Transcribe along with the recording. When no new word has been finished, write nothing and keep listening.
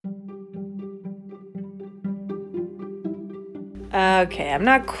Okay, I'm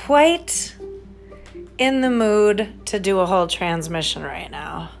not quite in the mood to do a whole transmission right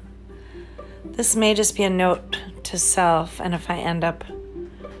now. This may just be a note to self, and if I end up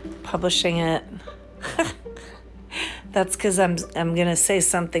publishing it, that's because I'm gonna say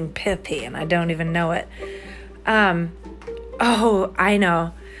something pithy and I don't even know it. Oh, I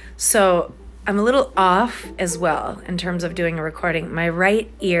know. So I'm a little off as well in terms of doing a recording. My right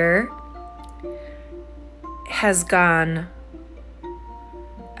ear has gone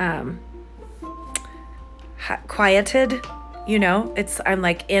quieted, I'm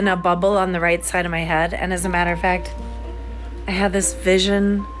like in a bubble on the right side of my head. And as a matter of fact, I had this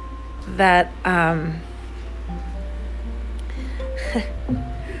vision that I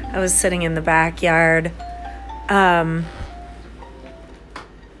was sitting in the backyard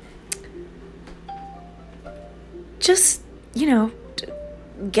just,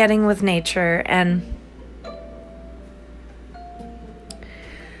 getting with nature and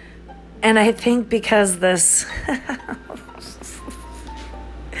I think because this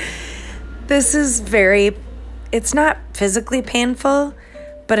is it's not physically painful,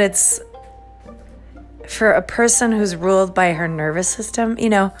 but it's for a person who's ruled by her nervous system.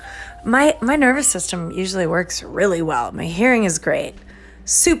 My nervous system usually works really well. My hearing is great.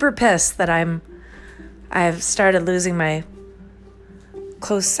 Super pissed that I've started losing my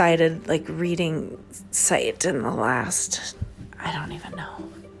close-sighted, reading sight in the last, I don't even know,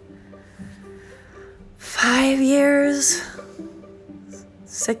 5 years,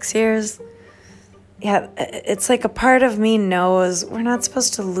 6 years. Yeah, it's like a part of me knows we're not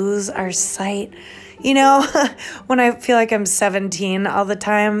supposed to lose our sight. When I feel like I'm 17 all the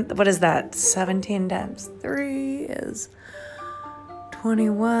time, what is that? 17 times 3 is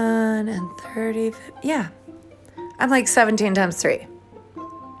 21 and 30. Yeah, I'm like 17 times 3.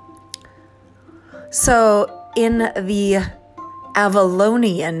 So in the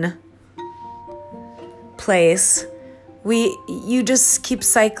Avalonian place, you just keep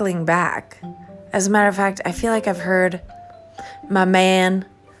cycling back. As a matter of fact, I feel like I've heard my man,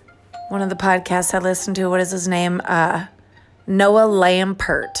 one of the podcasts I listened to, what is his name? Noah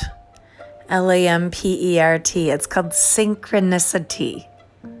Lampert. Lampert. It's called Synchronicity.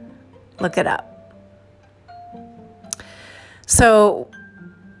 Look it up. So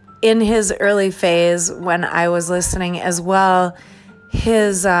in his early phase, when I was listening as well,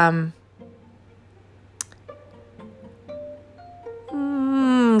 his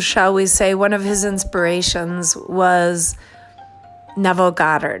shall we say, one of his inspirations was Neville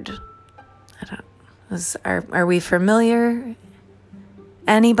Goddard. Are we familiar?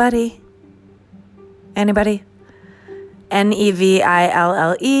 Anybody? Neville?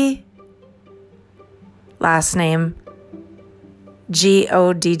 Last name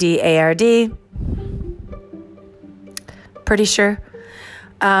Goddard. Pretty sure.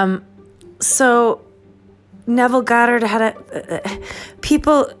 So Neville Goddard had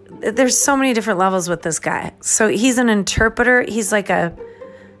there's so many different levels with this guy. So he's an interpreter. He's like a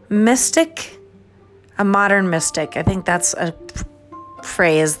mystic, a modern mystic. I think that's a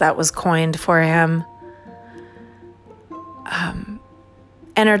phrase that was coined for him.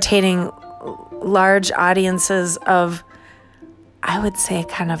 Entertaining large audiences of, I would say,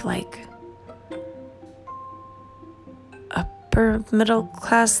 kind of like upper middle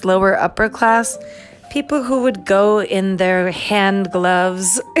class, lower upper class. People who would go in their hand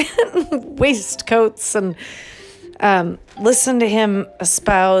gloves, waistcoats, and listen to him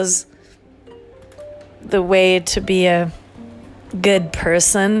espouse the way to be a good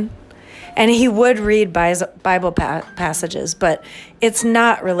person. And he would read Bible passages, but it's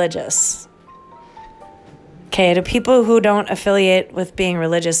not religious. Okay, to people who don't affiliate with being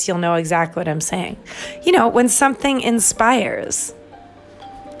religious, you'll know exactly what I'm saying. When something inspires,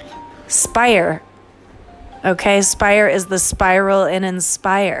 spire. Okay, spire is the spiral in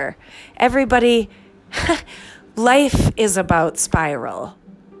inspire. Everybody, life is about spiral.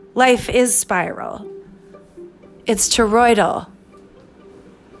 Life is spiral. It's toroidal.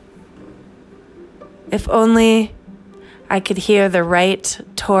 If only I could hear the right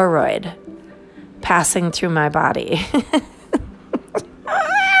toroid passing through my body.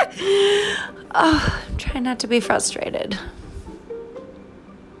 I'm trying not to be frustrated.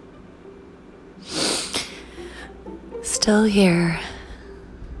 Still here.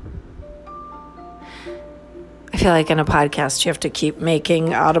 I feel like in a podcast you have to keep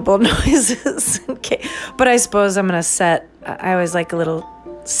making audible noises. Okay. But I suppose I'm going to I always like a little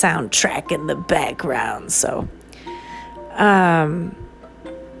soundtrack in the background. So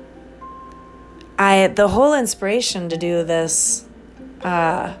the whole inspiration to do this,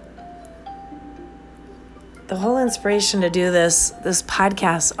 the the whole inspiration to do this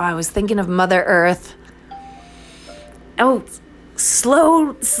podcast, I was thinking of Mother Earth. Oh,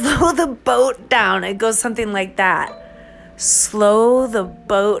 slow the boat down. It goes something like that. Slow the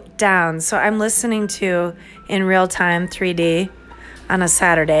boat down. So I'm listening to in real time tHe on a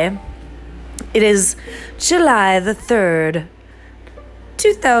Saturday. It is July the 3rd,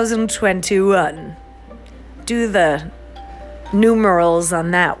 2021. Do the numerals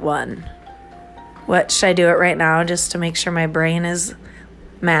on that one. What, should I do it right now just to make sure my brain is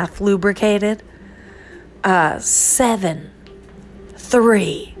math lubricated? 7,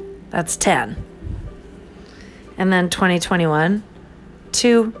 3, that's 10. And then 2021,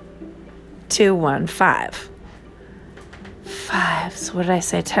 2, 2, 1, 5. 5, so what did I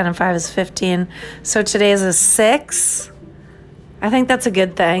say? 10 and 5 is 15. So today is a 6. I think that's a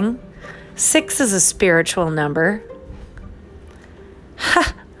good thing. 6 is a spiritual number.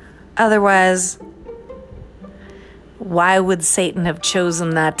 Ha! Otherwise, why would Satan have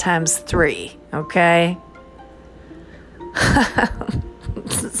chosen that times 3? Okay?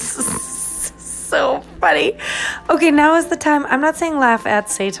 So funny. Okay, now is the time. I'm not saying laugh at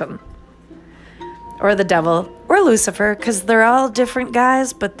Satan or the devil or Lucifer, because they're all different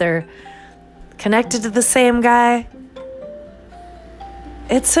guys, but they're connected to the same guy.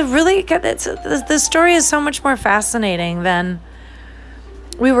 The story is so much more fascinating than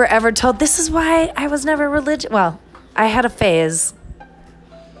we were ever told. This is why I was never religious. Well, I had a phase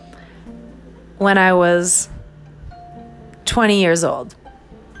when I was 20 years old.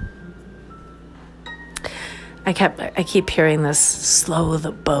 I keep hearing this, slow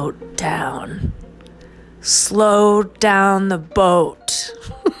the boat down. Slow down the boat.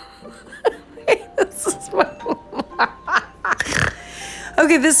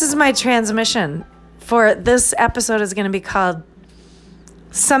 Okay, this is my transmission for this episode is going to be called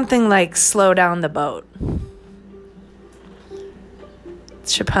something like slow down the boat. It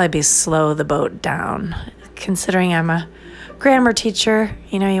should probably be slow the boat down. Considering I'm a grammar teacher,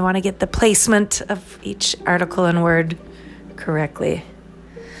 you want to get the placement of each article and word correctly.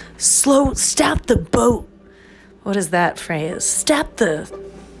 Stop the boat. What is that phrase?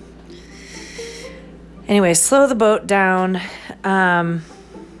 Anyway, slow the boat down.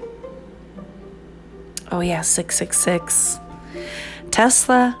 666.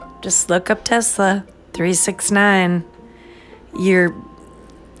 Tesla, just look up Tesla, 369. Your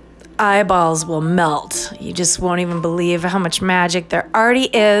eyeballs will melt. You just won't even believe how much magic there already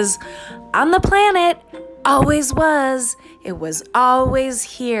is on the planet. Always was. It was always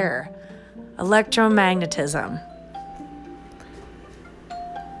here. Electromagnetism.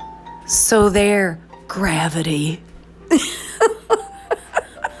 So there, gravity.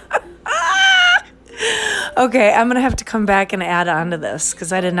 Okay, I'm going to have to come back and add on to this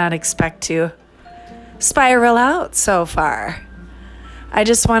because I did not expect to spiral out so far. I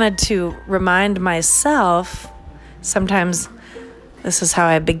just wanted to remind myself, sometimes this is how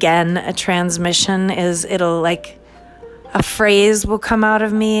I begin a transmission, is it'll like a phrase will come out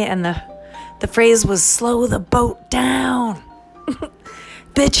of me, and the phrase was slow the boat down.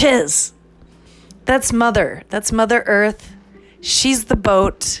 Bitches. That's Mother Earth. She's the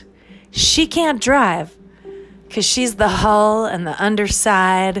boat. She can't drive because she's the hull and the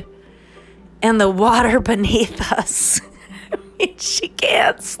underside and the water beneath us. She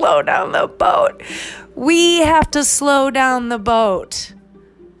can't slow down the boat. We have to slow down the boat.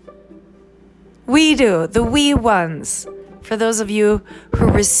 We do, the we ones. For those of you who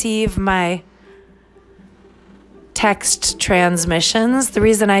receive my text transmissions, the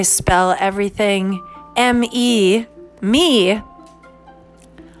reason I spell everything M-E, me,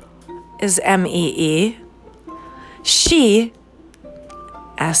 is M-E-E. She,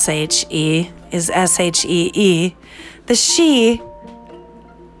 S-H-E, is S-H-E-E. The she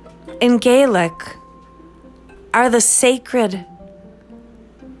in Gaelic are the sacred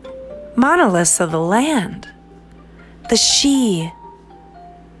monoliths of the land. The she,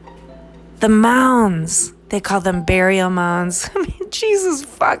 the mounds, they call them burial mounds. I mean, Jesus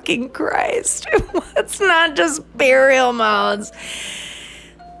fucking Christ. It's not just burial mounds.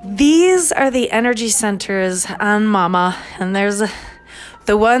 These are the energy centers on Mama, and there's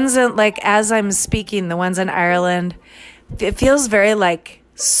the ones that, like, as I'm speaking, the ones in Ireland, it feels very like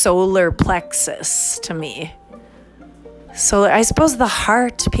solar plexus to me. So I suppose the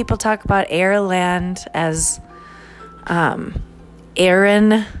heart, people talk about airland as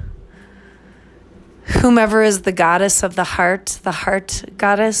Erin, whomever is the goddess of the heart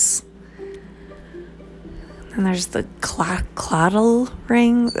goddess. And there's the clottal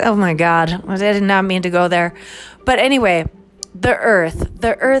ring. Oh my God, I did not mean to go there. But anyway, the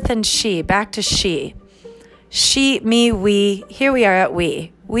earth and she, back to she. She, me, we. Here we are at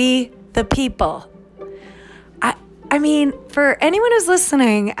we. We, the people. I mean, for anyone who's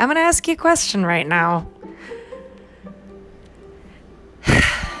listening, I'm going to ask you a question right now.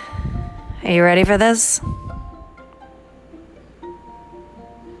 Are you ready for this?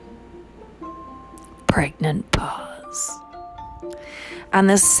 Pregnant pause. On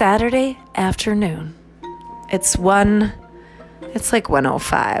this Saturday afternoon, it's like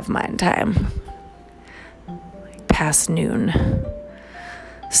 1:05 mine time. Past noon.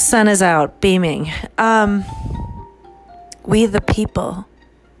 Sun is out, beaming. We the people.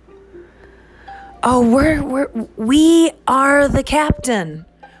 Oh, we are the captain.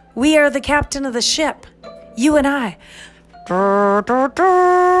 We are the captain of the ship. You and I.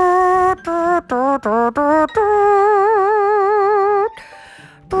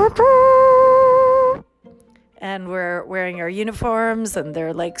 And we're wearing our uniforms, and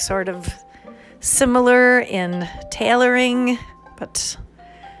they're like sort of similar in tailoring, but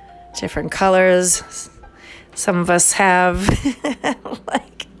different colors. Some of us have,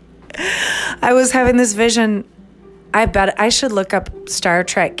 like, I was having this vision. I bet I should look up Star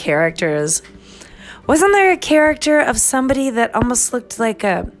Trek characters. Wasn't there a character of somebody that almost looked like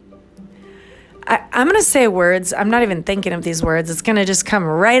I'm going to say words. I'm not even thinking of these words. It's going to just come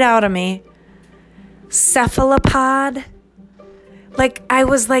right out of me. Cephalopod. Like, I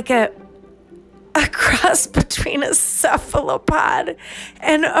was like a cross between a cephalopod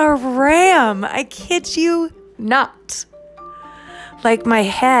and a ram. I kid you not. Like, my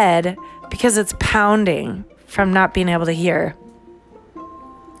head, because it's pounding from not being able to hear.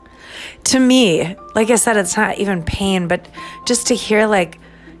 To me, like I said, it's not even pain, but just to hear like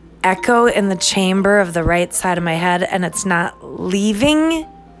echo in the chamber of the right side of my head, and it's not leaving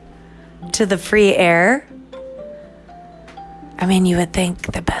to the free air. I mean, you would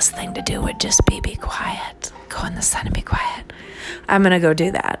think the best thing to do would just be quiet. Go in the sun and be quiet. I'm going to go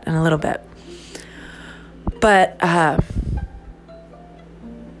do that in a little bit. But,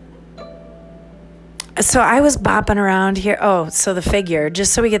 so I was bopping around here. Oh, so the figure,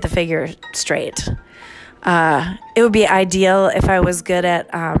 just so we get the figure straight. It would be ideal if I was good at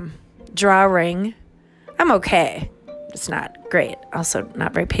drawing. I'm okay. It's not great. Also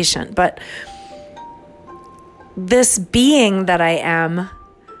not very patient. But this being that I am,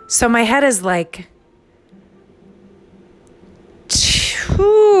 so my head is like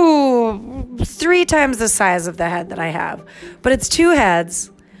 3 times the size of the head that I have. But it's 2 heads,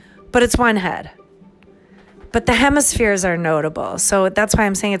 but it's 1 head. But the hemispheres are notable. So that's why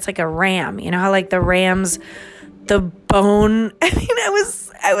I'm saying it's like a ram. You know how like the rams, the bone. I mean,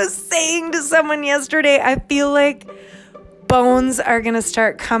 I was saying to someone yesterday, I feel like bones are going to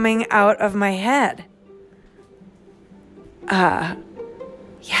start coming out of my head. Yeah,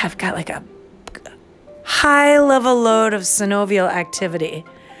 I've got like a high level load of synovial activity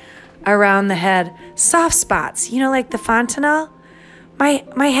around the head. Soft spots, you know, like the fontanelle. My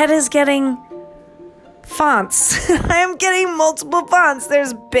head is getting fonts. I am getting multiple fonts.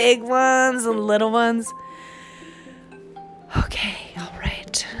 There's big ones and little ones. Okay, all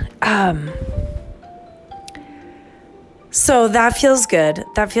right. So that feels good.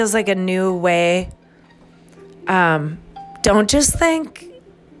 That feels like a new way. Don't just think,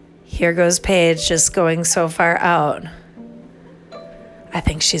 here goes Paige just going so far out. I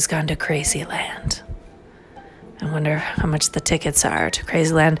think she's gone to Crazy Land. I wonder how much the tickets are to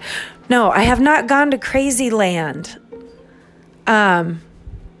Crazy Land. No, I have not gone to Crazy Land. But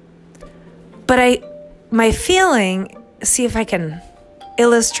my feeling, see if I can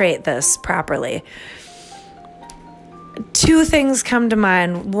illustrate this properly. 2 things come to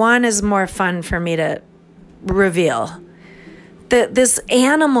mind. One is more fun for me to reveal. This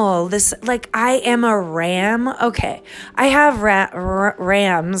animal, this, like, I am a ram. Okay, I have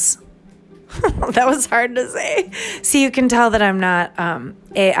rams. That was hard to say. See, you can tell that I'm not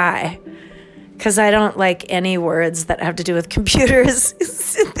AI, because I don't like any words that have to do with computers.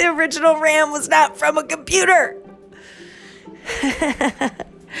 The original RAM was not from a computer.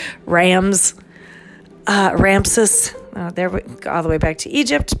 Rams, Ramses. There we go, all the way back to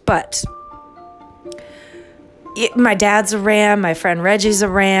Egypt. But my dad's a ram. My friend Reggie's a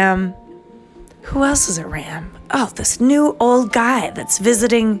ram. Who else is a ram? Oh, this new old guy that's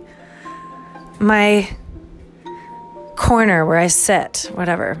visiting my corner where I sit,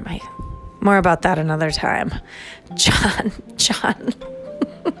 whatever. More about that another time. John.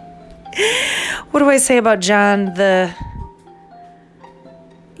 What do I say about John? The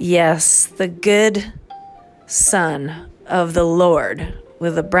good son of the Lord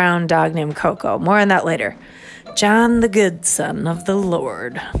with a brown dog named Coco. More on that later. John, the good son of the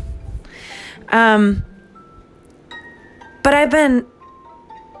Lord. But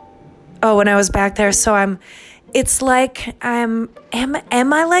when I was back there, so it's like am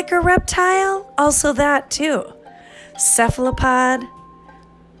I like a reptile? Also that too. Cephalopod,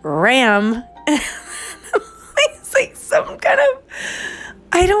 ram. It's like some kind of,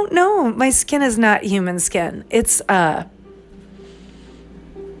 I don't know. My skin is not human skin. It's, I'm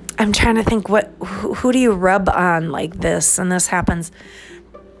trying to think who do you rub on like this and this happens?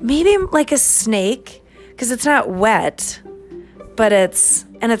 Maybe like a snake, because it's not wet, but it's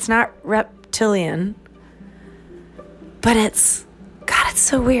not reptilian, but it's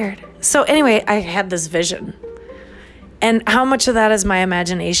so weird. So anyway, I had this vision. And how much of that is my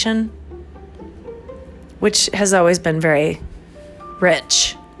imagination, which has always been very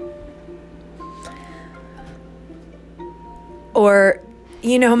rich? Or,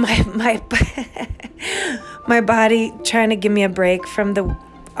 my my body trying to give me a break from the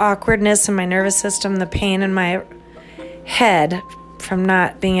awkwardness in my nervous system, the pain in my head from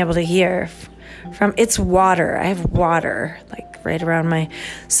not being able to hear. It's water. I have water like right around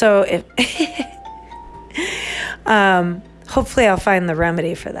so if hopefully I'll find the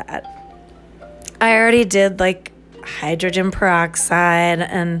remedy for that. I already did like hydrogen peroxide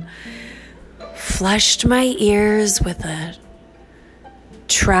and flushed my ears with a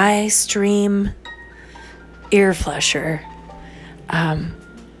tri-stream ear flusher.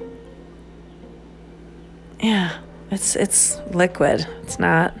 Yeah, it's liquid. It's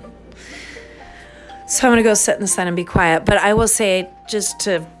not. So I'm going to go sit in the sun and be quiet. But I will say, just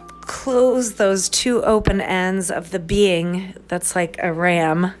to close those two open ends of the being that's like a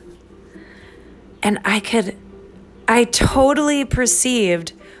ram, and I totally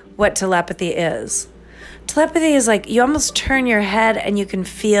perceived what telepathy is. Telepathy is like you almost turn your head and you can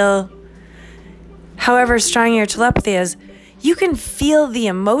feel, however strong your telepathy is, you can feel the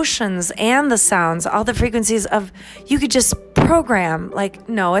emotions and the sounds, all the frequencies of, you could just program, like,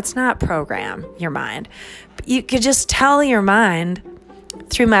 no, it's not program your mind. You could just tell your mind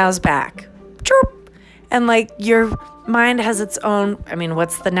 3 miles back. And like your mind has its own,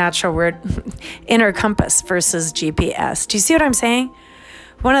 what's the natural word? Inner compass versus GPS. Do you see what I'm saying?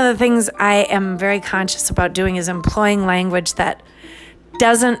 One of the things I am very conscious about doing is employing language that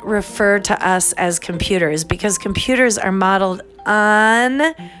doesn't refer to us as computers, because computers are modeled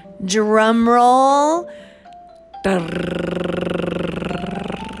on, drum roll,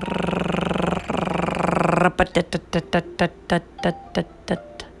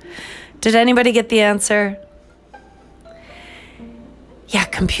 did anybody get the answer? Yeah,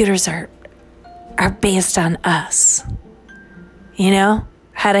 computers are based on us.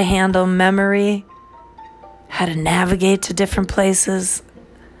 How to handle memory, how to navigate to different places,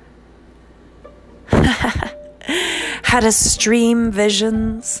 how to stream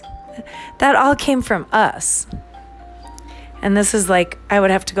visions. That all came from us. And this is like, I would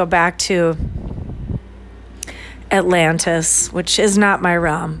have to go back to Atlantis, which is not my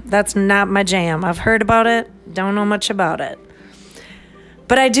realm. That's not my jam. I've heard about it, don't know much about it.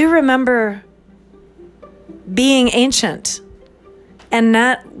 But I do remember being ancient and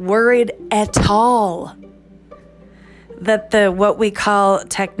not worried at all that what we call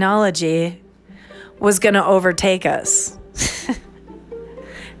technology was going to overtake us.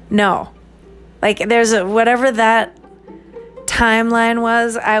 No. Like there's whatever that timeline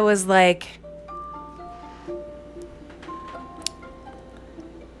was, I was like,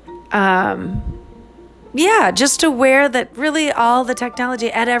 just aware that really all the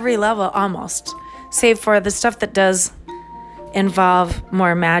technology at every level almost, save for the stuff that does involve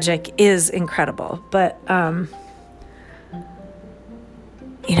more magic, is incredible. But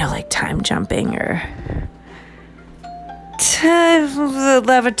like time jumping or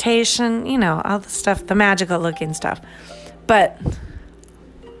levitation, all the stuff, the magical looking stuff. But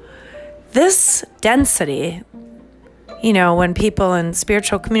this density, when people in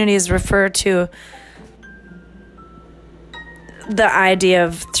spiritual communities refer to the idea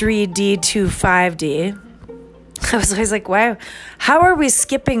of 3D to 5D, I was always like, wow, how are we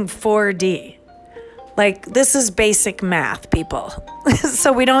skipping 4D? Like, this is basic math, people.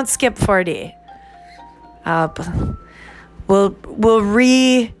 So we don't skip 4D. We'll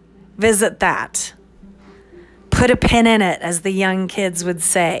revisit that. Put a pin in it, as the young kids would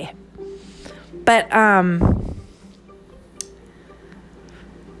say. But,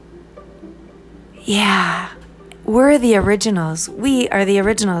 yeah, we're the originals. We are the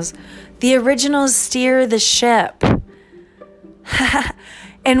originals. The originals steer the ship.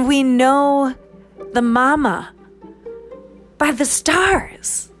 And we know the mama by the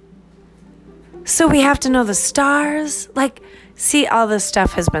stars. So we have to know the stars. Like, see, all this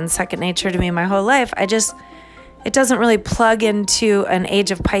stuff has been second nature to me my whole life. I just it doesn't really plug into an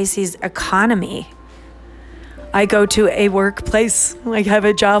age of Pisces economy. I go to a workplace, I have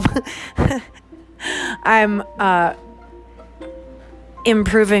a job. I'm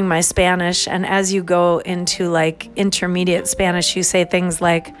improving my Spanish, and as you go into like intermediate Spanish, you say things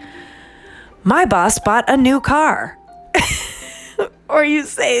like, my boss bought a new car. Or you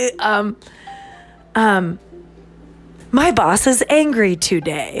say, my boss is angry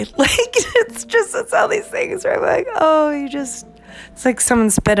today. Like, it's all these things where I'm like, oh, it's like someone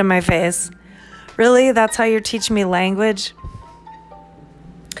spit in my face. Really? That's how you're teaching me language?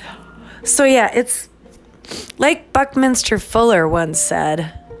 So yeah, it's like Buckminster Fuller once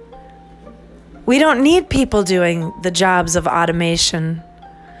said, we don't need people doing the jobs of automation.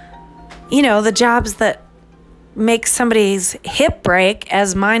 You know, the jobs that make somebody's hip break,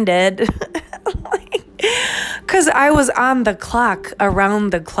 as mine did. Because I was on the clock,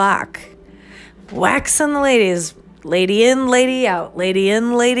 around the clock, waxing the ladies, lady in, lady out, lady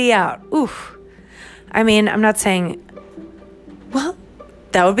in, lady out. Oof. I mean, I'm not saying, well,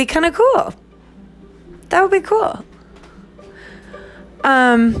 that would be kind of cool. That would be cool.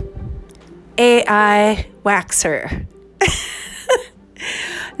 AI waxer.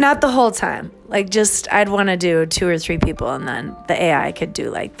 Not the whole time. Like, just, I'd want to do 2 or 3 people, and then the AI could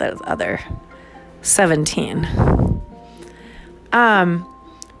do like the other 17.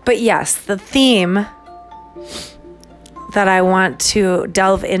 But yes, the theme that I want to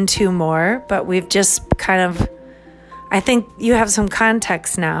delve into more, but we've just kind of, I think you have some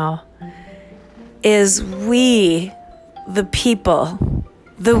context now, is we, the people,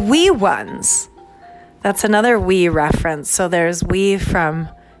 the we ones. That's another we reference. So there's we from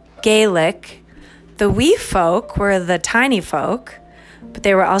Gaelic. The we folk were the tiny folk, but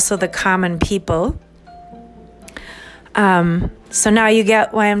they were also the common people. So now you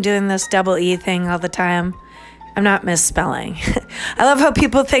get why I'm doing this double E thing all the time. I'm not misspelling. I love how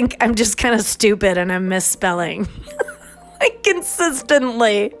people think I'm just kind of stupid and I'm misspelling. Like,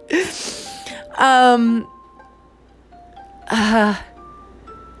 consistently. My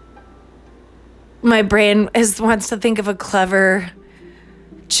brain wants to think of a clever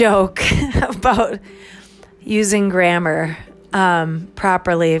joke about using grammar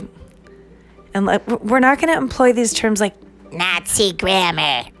properly. And like, we're not going to employ these terms like Nazi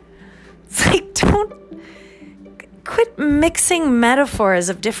grammar. It's like, don't quit mixing metaphors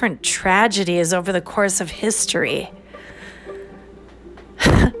of different tragedies over the course of history.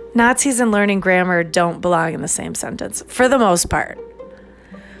 Nazis and learning grammar don't belong in the same sentence, for the most part.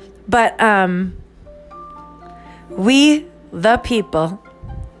 But we, the people,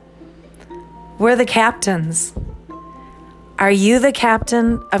 we're the captains. Are you the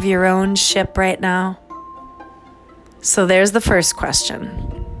captain of your own ship right now? So there's the first question.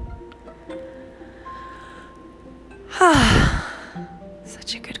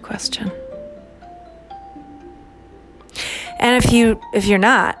 Such a good question. And if you're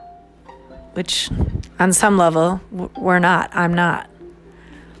not, which on some level we're not, I'm not,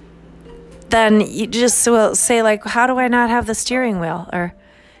 then you just will say, like, how do I not have the steering wheel? Or,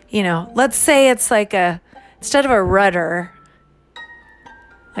 you know, let's say it's like instead of a rudder,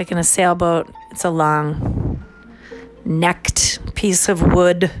 like in a sailboat, it's a long necked piece of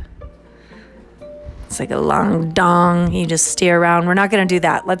wood. It's like a long dong. You just steer around. We're not going to do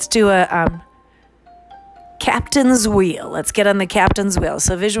that. Let's do a captain's wheel. Let's get on the captain's wheel.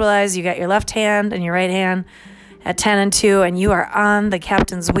 So visualize you got your left hand and your right hand at 10 and 2, and you are on the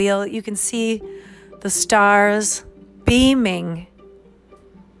captain's wheel. You can see the stars beaming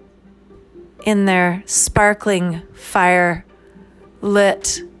in their sparkling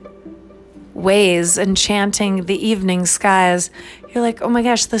fire-lit ways, enchanting the evening skies. You're like, oh my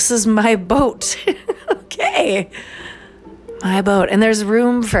gosh, this is my boat. Okay. My boat. And there's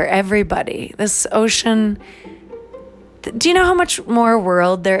room for everybody. This ocean, do you know how much more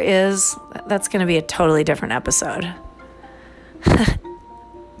world there is? That's going to be a totally different episode. I'm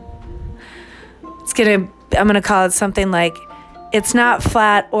going to call it something like, it's not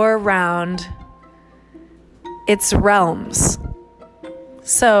flat or round, it's realms.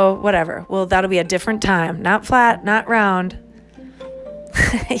 So whatever. Well, that'll be a different time. Not flat, not round.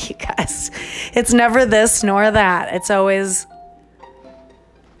 You guys, it's never this nor that. It's always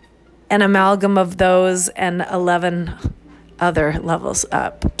an amalgam of those and 11 other levels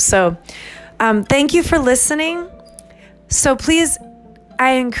up. So thank you for listening. So please,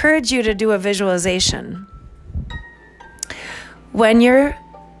 I encourage you to do a visualization when you're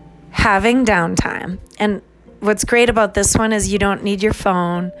having downtime. And what's great about this one is you don't need your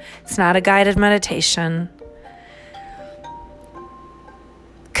phone. It's not a guided meditation.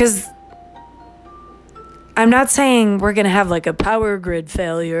 Because I'm not saying we're going to have like a power grid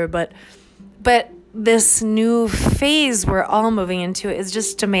failure, but this new phase we're all moving into is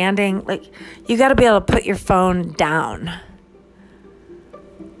just demanding, like, you got to be able to put your phone down.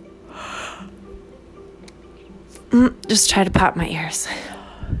 Just try to pop my ears.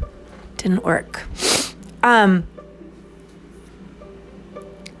 Didn't work.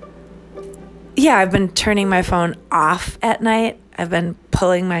 Yeah, I've been turning my phone off at night. I've been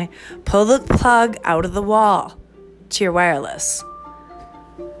pull the plug out of the wall to your wireless.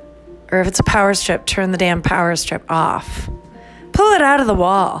 Or if it's a power strip, turn the damn power strip off. Pull it out of the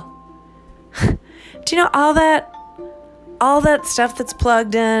wall. Do you know all that stuff that's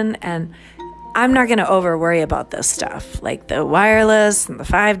plugged in? And I'm not going to over worry about this stuff, like the wireless and the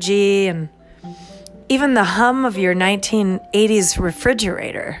 5G and even the hum of your 1980s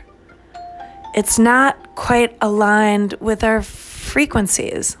refrigerator. It's not quite aligned with our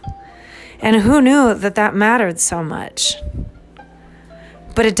frequencies. And who knew that mattered so much?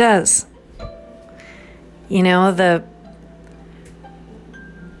 But it does. You know, the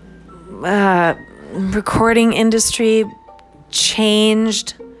recording industry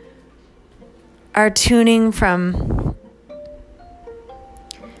changed our tuning from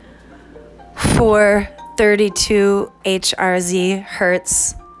 432 HRZ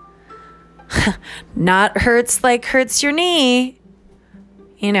hertz. Not hertz like hurts your knee.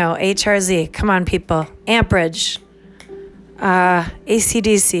 You know, HRZ. Come on, people. Amperage.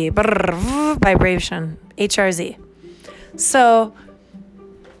 ACDC. Vibration. HRZ. So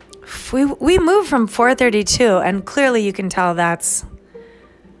we moved from 432, and clearly you can tell that's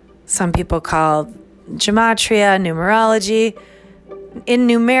some people call gematria, numerology. In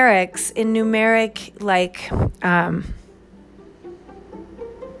numeric, like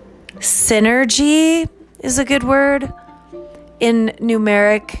synergy is a good word. In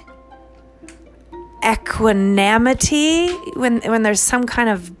numeric, equanimity, when there's some kind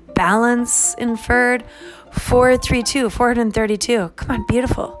of balance inferred. 432. Come on,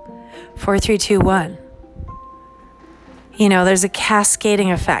 beautiful. 4, 3, 2, 1. You know, there's a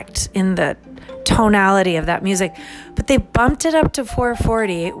cascading effect in the tonality of that music. But they bumped it up to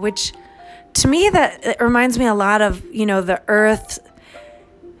 440, which to me, it reminds me a lot of, you know, the earth.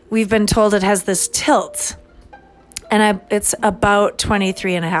 We've been told it has this tilt. And it's about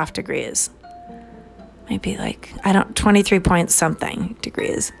 23.5 degrees. Maybe 23 point something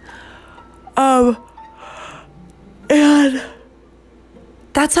degrees. And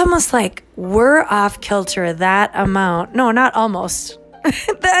that's almost like we're off kilter that amount. No, not almost.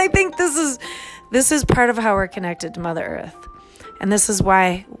 I think this is part of how we're connected to Mother Earth. And this is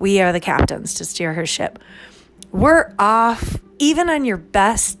why we are the captains to steer her ship. We're off even on your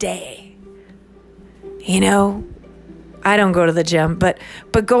best day. You know, I don't go to the gym, but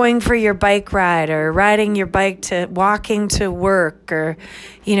going for your bike ride or riding your bike walking to work, or,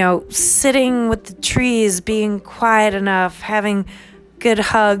 you know, sitting with the trees, being quiet enough, having good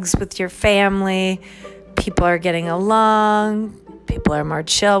hugs with your family. People are getting along. People are more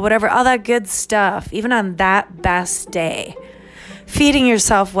chill, whatever, all that good stuff, even on that best day. Feeding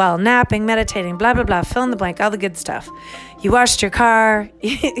yourself well, napping, meditating, blah, blah, blah, fill in the blank, all the good stuff. You washed your car.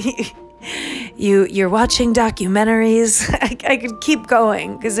 You're watching documentaries. I could keep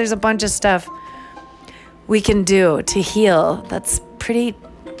going because there's a bunch of stuff we can do to heal that's pretty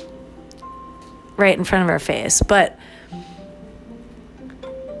right in front of our face. But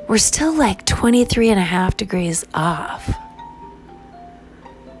we're still like 23.5 degrees off.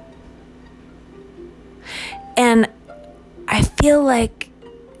 And I feel like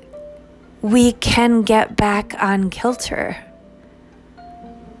we can get back on kilter.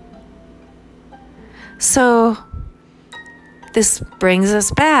 So this brings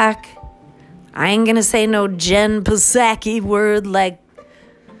us back. I ain't gonna say no Jen Psaki word like,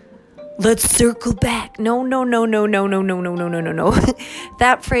 let's circle back. No.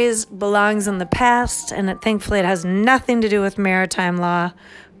 That phrase belongs in the past, and thankfully it has nothing to do with maritime law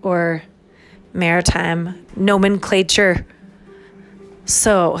or maritime nomenclature.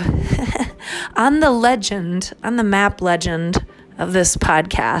 So, on the map legend of this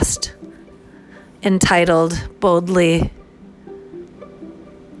podcast, entitled boldly,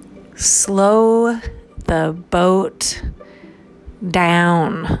 Slow the Boat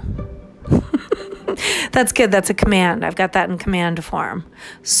Down. That's good. That's a command. I've got that in command form.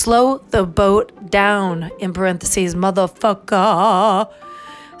 Slow the boat down, in parentheses, motherfucker.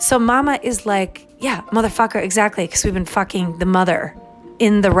 So mama is like, yeah, motherfucker, exactly, because we've been fucking the mother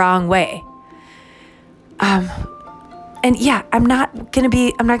in the wrong way. And yeah, I'm not going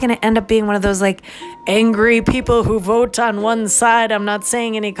to end up being one of those like angry people who vote on one side. I'm not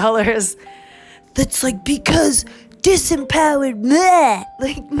saying any colors. that's like, because disempowered, bleh.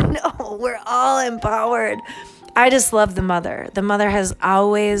 Like, no, we're all empowered. I just love the mother. The mother has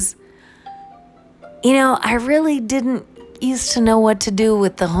always, I really didn't used to know what to do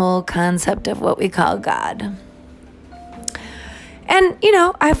with the whole concept of what we call God. And,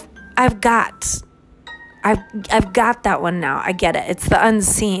 I've got that one now. I get it. It's the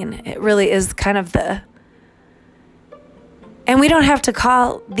unseen. It really is kind of and we don't have to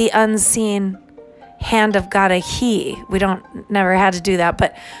call the unseen hand of God a he. We never had to do that.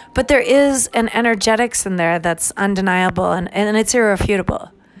 But there is an energetics in there that's undeniable and it's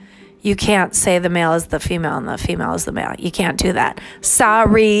irrefutable. You can't say the male is the female and the female is the male. You can't do that.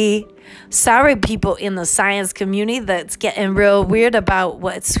 Sorry, people in the science community that's getting real weird about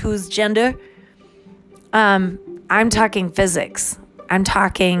whose gender. I'm talking physics. I'm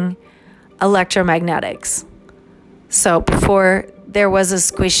talking electromagnetics. So before there was a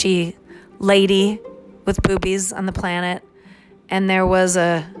squishy lady with boobies on the planet, and there was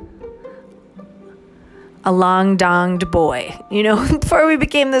a long-donged boy, before we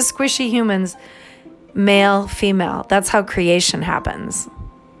became the squishy humans, male, female. That's how creation happens.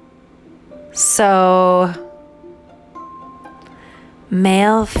 So,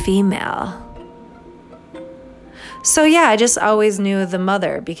 male, female. So yeah, I just always knew the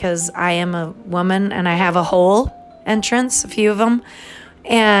mother because I am a woman and I have a hole entrance, a few of them.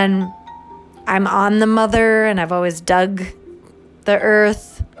 And I'm on the mother and I've always dug the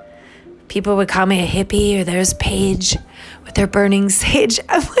earth. People would call me a hippie, or there's Paige with their burning sage.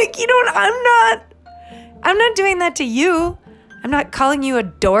 I'm like, I'm not doing that to you. I'm not calling you a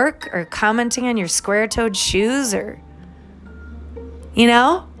dork or commenting on your square-toed shoes or,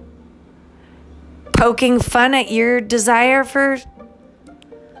 poking fun at your desire for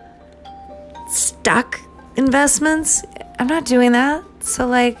stock investments. I'm not doing that.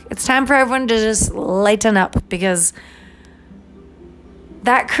 So, it's time for everyone to just lighten up, because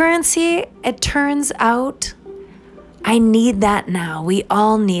that currency, it turns out, I need that now. We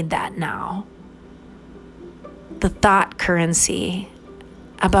all need that now. The thought currency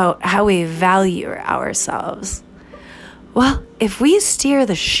about how we value ourselves. Well, if we steer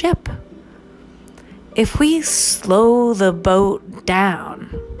the ship, if we slow the boat down.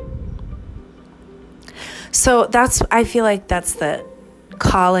 So I feel like that's the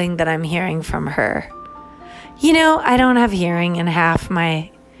calling that I'm hearing from her. I don't have hearing in half my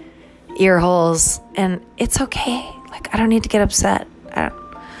ear holes, and it's okay. I don't need to get upset.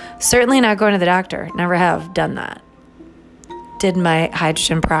 Certainly not going to the doctor. Never have done that. Did my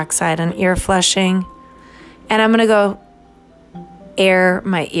hydrogen peroxide and ear flushing, and I'm going to go air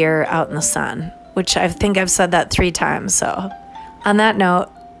my ear out in the sun, which I think I've said that 3 times. So on that note,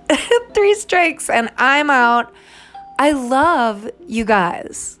 3 strikes and I'm out. I love you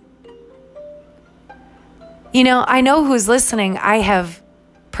guys. I know who's listening. I have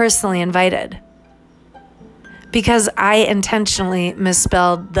personally invited, because I intentionally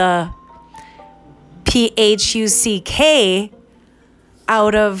misspelled the PHUCK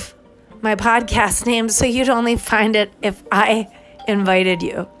out of my podcast name, so you'd only find it if I invited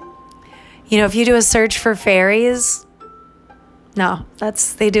you. If you do a search for fairies, no,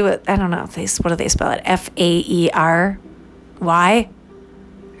 they do it. I don't know what do they spell it? FAERY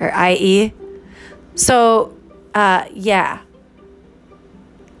or IE? So, yeah.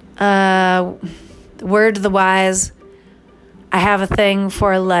 Word to the wise, I have a thing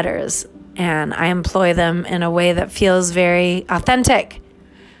for letters, and I employ them in a way that feels very authentic.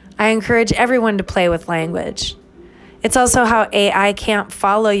 I encourage everyone to play with language. It's also how AI can't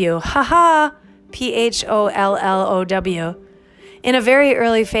follow you. Haha, PHOLLOW. In a very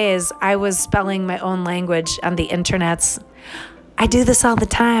early phase, I was spelling my own language on the internets. I do this all the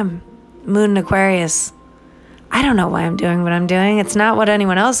time. Moon and Aquarius. I don't know why I'm doing what I'm doing. It's not what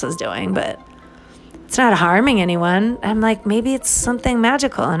anyone else is doing, but it's not harming anyone. I'm like, maybe it's something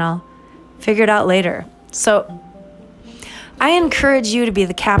magical, and I'll figure it out later. So I encourage you to be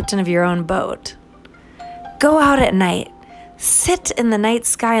the captain of your own boat. Go out at night. Sit in the night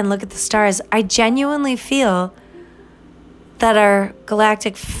sky and look at the stars. I genuinely feel that our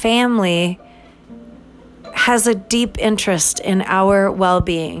galactic family has a deep interest in our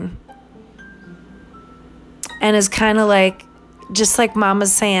well-being, and is kind of like, just like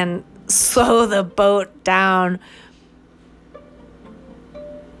Mama's saying, slow the boat down.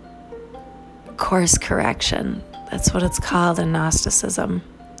 Course correction. That's what it's called in Gnosticism.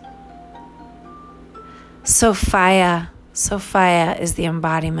 Sophia is the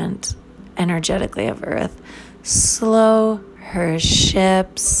embodiment energetically of Earth. Slow her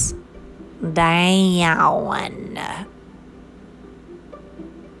ships down.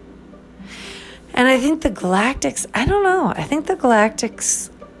 And I think the galactics, I don't know. I think the galactics,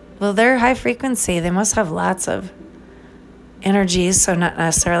 well, they're high frequency. They must have lots of energy, so not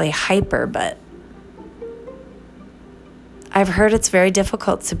necessarily hyper, but I've heard it's very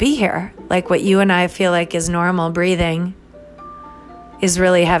difficult to be here. Like what you and I feel like is normal breathing is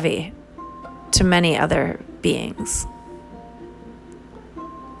really heavy to many other beings.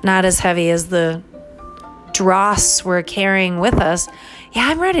 Not as heavy as the dross we're carrying with us. Yeah,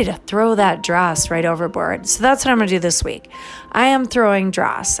 I'm ready to throw that dross right overboard. So that's what I'm going to do this week. I am throwing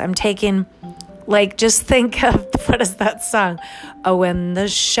dross. I'm taking, like, just think of, what is that song? Oh, when the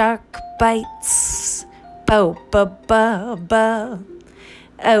shark bites, bo, ba, ba, ba.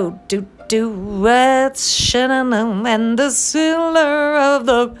 Oh, do, what's shining and the silver of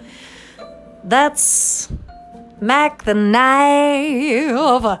the, that's Mac the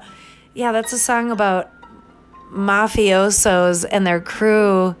Knife. Yeah, that's a song about mafiosos and their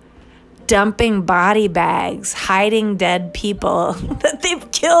crew dumping body bags, hiding dead people that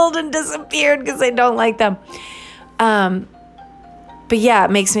they've killed and disappeared because they don't like them. But yeah,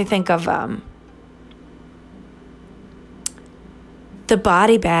 it makes me think of the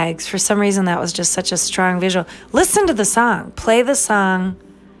body bags. For some reason, that was just such a strong visual. Listen to the song. Play the song.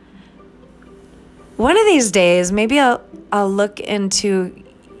 One of these days, maybe I'll look into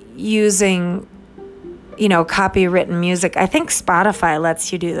using, copywritten music. I think Spotify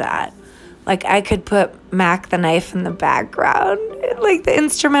lets you do that. Like I could put Mac the Knife in the background, like the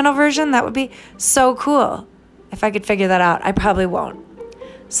instrumental version. That would be so cool if I could figure that out. I probably won't.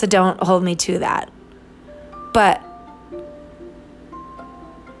 So don't hold me to that. But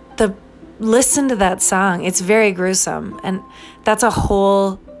listen to that song. It's very gruesome. And that's a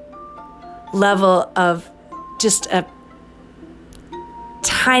whole level of just a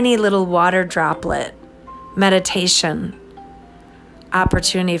tiny little water droplet meditation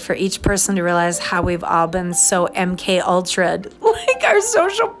opportunity for each person to realize how we've all been so MK Ultra'd. Like our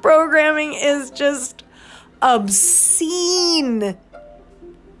social programming is just obscene.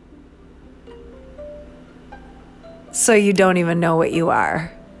 So you don't even know what you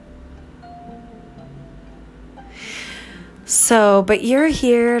are. So, but you're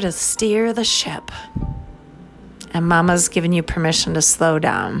here to steer the ship. And Mama's giving you permission to slow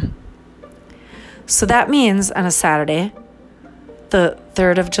down. So that means on a Saturday, the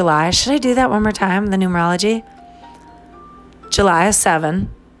 3rd of July, should I do that one more time, the numerology? July 7,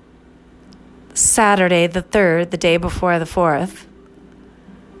 Saturday the 3rd, the day before the 4th,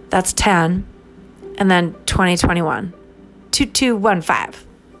 that's 10, and then 2021, 2215.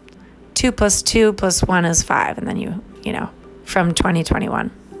 2 plus 2 plus 1 is 5, and then you from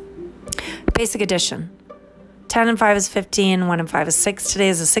 2021. Basic addition. 10 and 5 is 15, 1 and 5 is 6. Today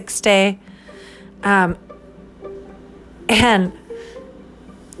is a 6th day. And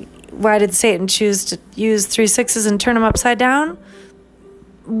why did Satan choose to use 3 6s and turn them upside down?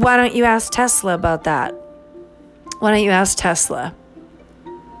 Why don't you ask Tesla about that? Why don't you ask Tesla?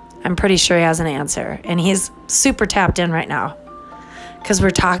 I'm pretty sure he has an answer. And he's super tapped in right now because we're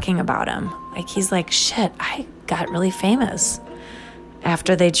talking about him. Like, he's like, shit, I got really famous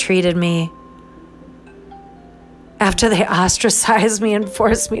after they treated me, after they ostracized me and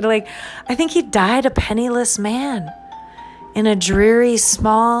forced me to, I think he died a penniless man in a dreary,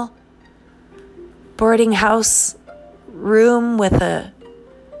 small boarding house room with a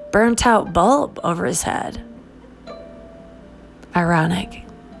burnt out bulb over his head. Ironic.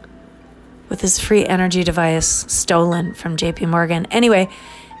 With his free energy device stolen from JP Morgan. Anyway,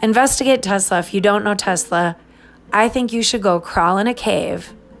 investigate Tesla. If you don't know Tesla, I think you should go crawl in a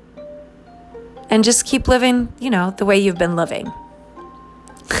cave and just keep living, the way you've been living.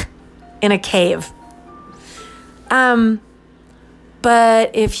 In a cave. But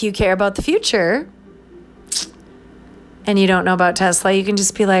if you care about the future and you don't know about Tesla, you can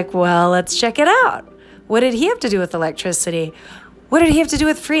just be like, well, let's check it out. What did he have to do with electricity? What did he have to do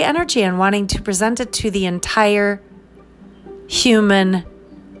with free energy and wanting to present it to the entire human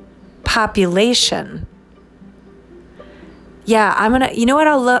population? Yeah, I'm going to, you know what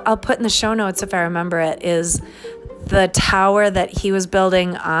I'll put in the show notes if I remember it, is the tower that he was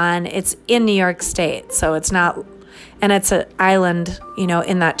building on, it's in New York State, so it's not, and it's an island,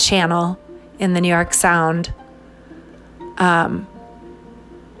 in that channel in the New York Sound. I'll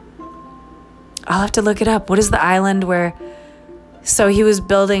have to look it up. What is the island where, so he was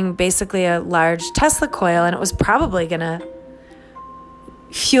building basically a large Tesla coil, and it was probably going to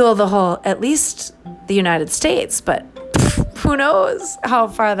fuel the whole, at least the United States, but who knows how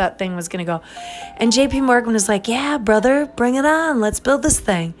far that thing was going to go. And JP Morgan was like, yeah, brother, bring it on. Let's build this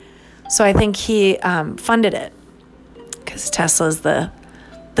thing. So I think he funded it because Tesla's the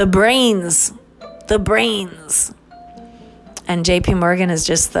brains the brains. And JP Morgan is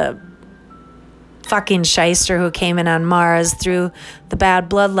just the fucking shyster who came in on Mars through the bad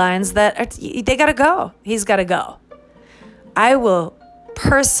bloodlines they gotta go. He's gotta go. I will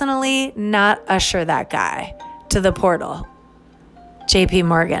personally not usher that guy to the portal. JP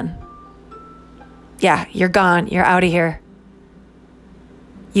Morgan. Yeah, you're gone. You're out of here.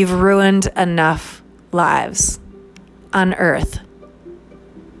 You've ruined enough lives on Earth.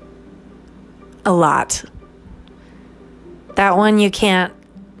 A lot. That one you can't.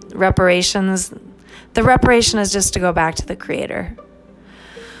 Reparations. The reparation is just to go back to the Creator.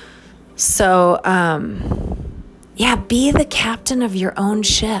 So, yeah, be the captain of your own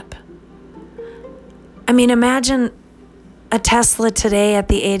ship. I mean, imagine a Tesla today at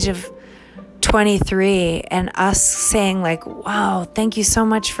the age of 23 and us saying like, wow, thank you so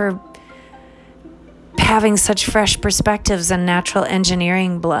much for having such fresh perspectives and natural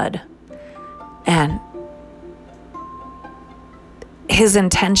engineering blood. And his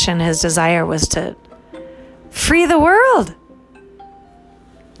intention, his desire was to free the world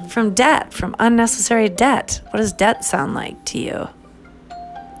from debt, from unnecessary debt. What does debt sound like to you?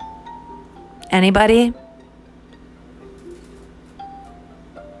 Anybody?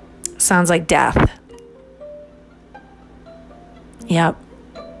 Sounds like death. Yep.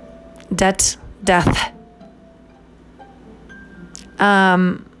 Debt, death.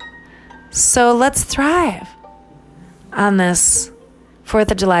 So let's thrive on this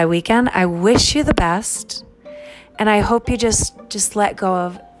 4th of July weekend. I wish you the best. And I hope you just let go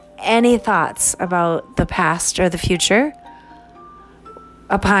of any thoughts about the past or the future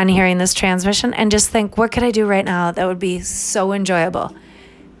upon hearing this transmission, and just think, what could I do right now that would be so enjoyable?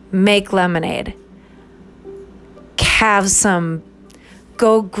 Make lemonade.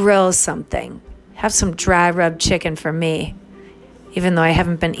 Go grill something. Have some dry rub chicken for me. Even though I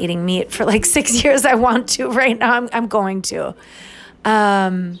haven't been eating meat for like 6 years, I want to right now. I'm going to.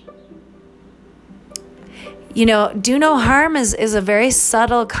 You know, do no harm is a very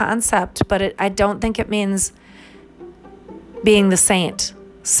subtle concept, but I don't think it means being the saint.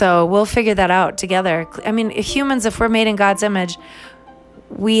 So we'll figure that out together. I mean, humans, if we're made in God's image,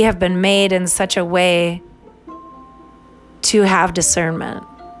 we have been made in such a way to have discernment.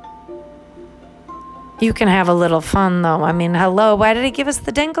 You can have a little fun, though. I mean, hello, why did he give us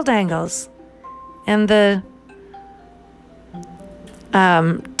the dingle dangles and the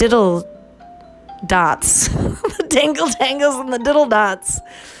diddle dots? The dingle dangles and the diddle dots.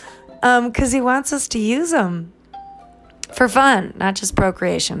 Because he wants us to use them for fun, not just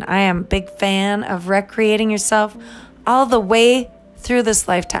procreation. I am a big fan of recreating yourself all the way through this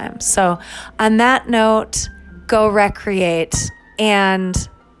lifetime. So on that note, go recreate and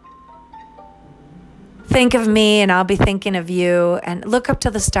think of me, and I'll be thinking of you, and look up to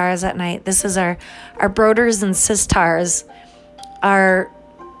the stars at night. This is our broders and sisters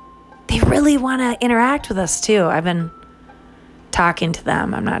they really want to interact with us too. I've been talking to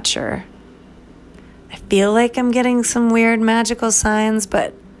them. I'm not sure. I feel like I'm getting some weird magical signs,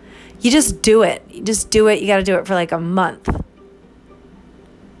 but you just do it. You just do it. You got to do it for like a month.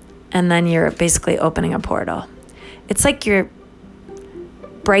 And then you're basically opening a portal. It's like you're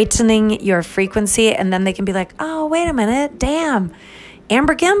brightening your frequency, and then they can be like, oh, wait a minute. Damn.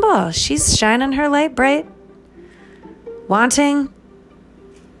 Amber Gimbal, she's shining her light bright. Wanting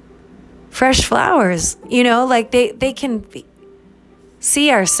fresh flowers. You know, like they can see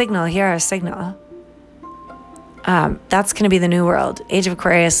our signal, hear our signal. That's going to be the new world. Age of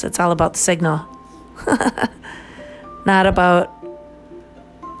Aquarius, it's all about the signal. Not about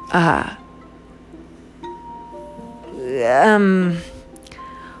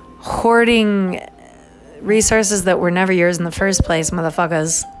hoarding resources that were never yours in the first place,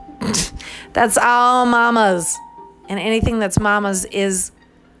 motherfuckers. That's all mamas. And anything that's mamas is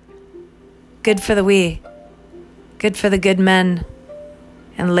good for the we. Good for the good men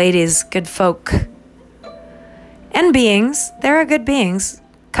and ladies, good folk. And beings. There are good beings.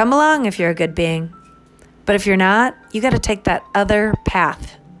 Come along if you're a good being. But if you're not, you got to take that other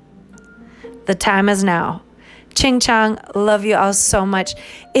path. The time is now. Ching chong, love you all so much.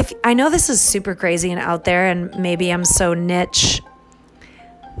 If I know this is super crazy and out there, and maybe I'm so niche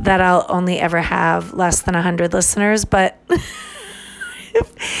that I'll only ever have less than 100 listeners, but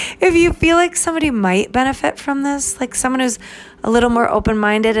if you feel like somebody might benefit from this, like someone who's a little more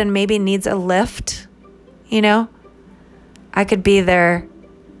open-minded and maybe needs a lift, you know, I could be their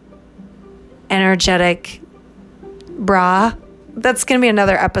energetic bra. That's going to be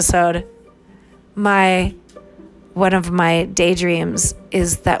another episode. One of my daydreams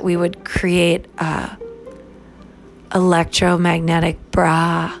is that we would create a electromagnetic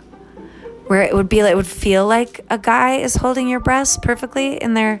bra where it would feel like a guy is holding your breast perfectly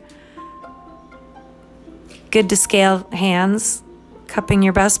in their good to scale hands, cupping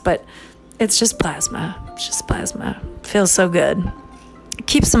your breast, but it's just plasma. It's just plasma. Feels so good. It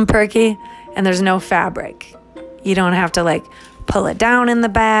keeps them perky, and there's no fabric. You don't have to like pull it down in the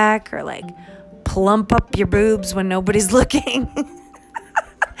back or like plump up your boobs when nobody's looking.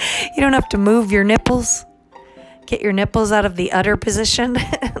 You don't have to move your nipples. Get your nipples out of the udder position.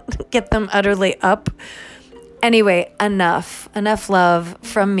 Get them utterly up. Anyway, enough love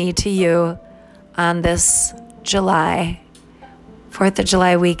from me to you on this 4th of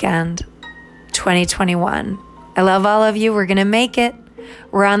July weekend, 2021. I love all of you. We're going to make it.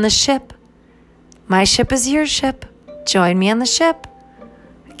 We're on the ship. My ship is your ship. Join me on the ship.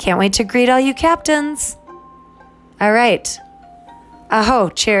 I can't wait to greet all you captains. All right. Aho,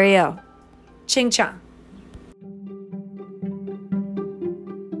 cheerio. Ching chong.